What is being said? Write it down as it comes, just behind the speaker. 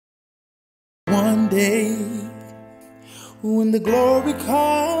day, when the glory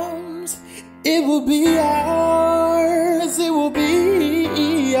comes, it will be ours, it will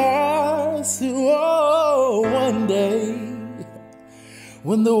be ours. Oh, one day,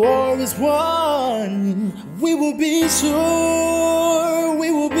 when the war is won, we will be sure,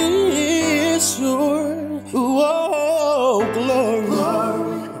 we will be sure. Oh, glory,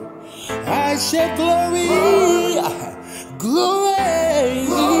 glory. I shed glory, glory.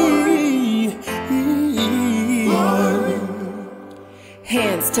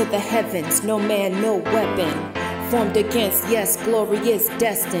 Hands to the heavens, no man, no weapon formed against, yes, glory is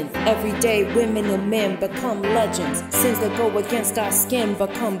destined. Every day women and men become legends. Sins that go against our skin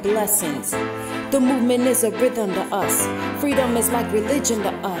become blessings. The movement is a rhythm to us. Freedom is like religion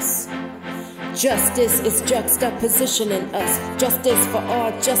to us. Justice is juxtapositioning us. Justice for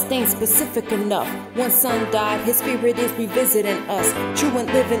all just ain't specific enough. One son died, his spirit is revisiting us. True and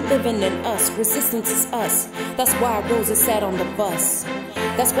living in us. Resistance is us. That's why Rosa sat on the bus.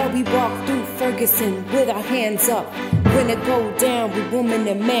 That's why we walk through Ferguson with our hands up. When it go down, we woman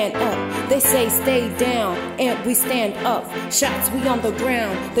and man up. They say stay down, and we stand up. Shots, we on the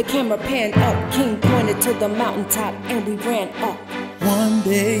ground, the camera panned up. King pointed to the mountaintop, and we ran up. One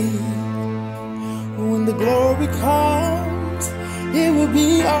day, when the glory comes, it will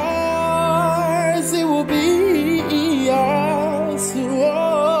be ours, it will be ours.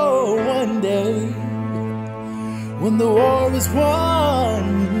 Oh, one day, when the war is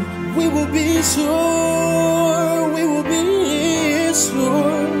won, we will be sure, we will be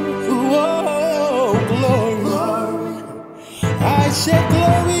sure. Oh, glory, glory. I shed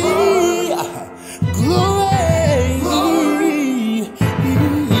glory, glory.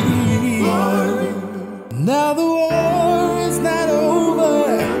 Now the war is not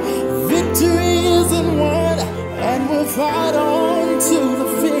over, victory isn't won, and we'll fight on to the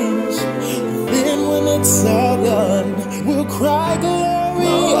finish. Then when it's all done, we'll cry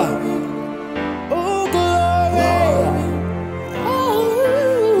glory, oh glory, oh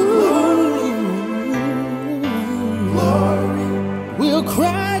glory. We'll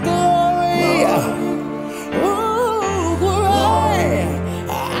cry glory, oh glory.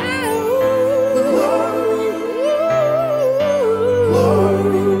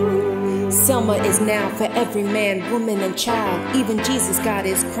 Summer is now for every man, woman, and child. Even Jesus got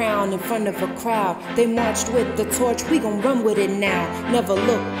his crown in front of a crowd. They marched with the torch, we gon' run with it now. Never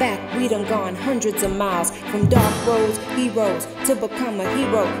look back, we done gone hundreds of miles. From dark roads, heroes, to become a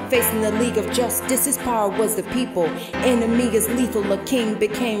hero. Facing the League of Justice, his power was the people. Enemy is lethal, a king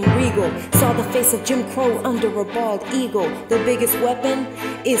became regal. Saw the face of Jim Crow under a bald eagle. The biggest weapon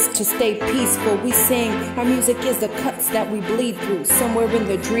is to stay peaceful. We sing, our music is the cuts that we bleed through. Somewhere in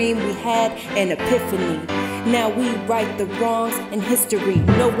the dream we had an epiphany. Now we right the wrongs in history.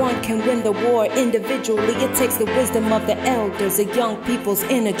 No one can win the war individually. It takes the wisdom of the elders, the young people's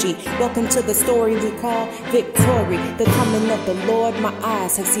energy. Welcome to the story we call victory. The coming of the Lord, my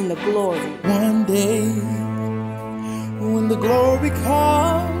eyes have seen the glory. One day, when the glory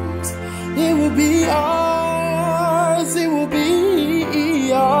comes, it will be ours, it will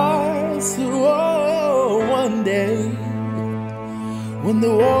be ours. Oh, one day, when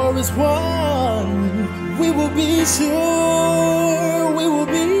the war is won, we will be sure, we will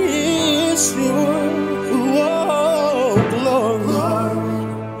be sure. Oh, glory, glory.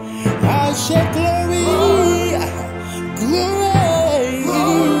 I shed glory.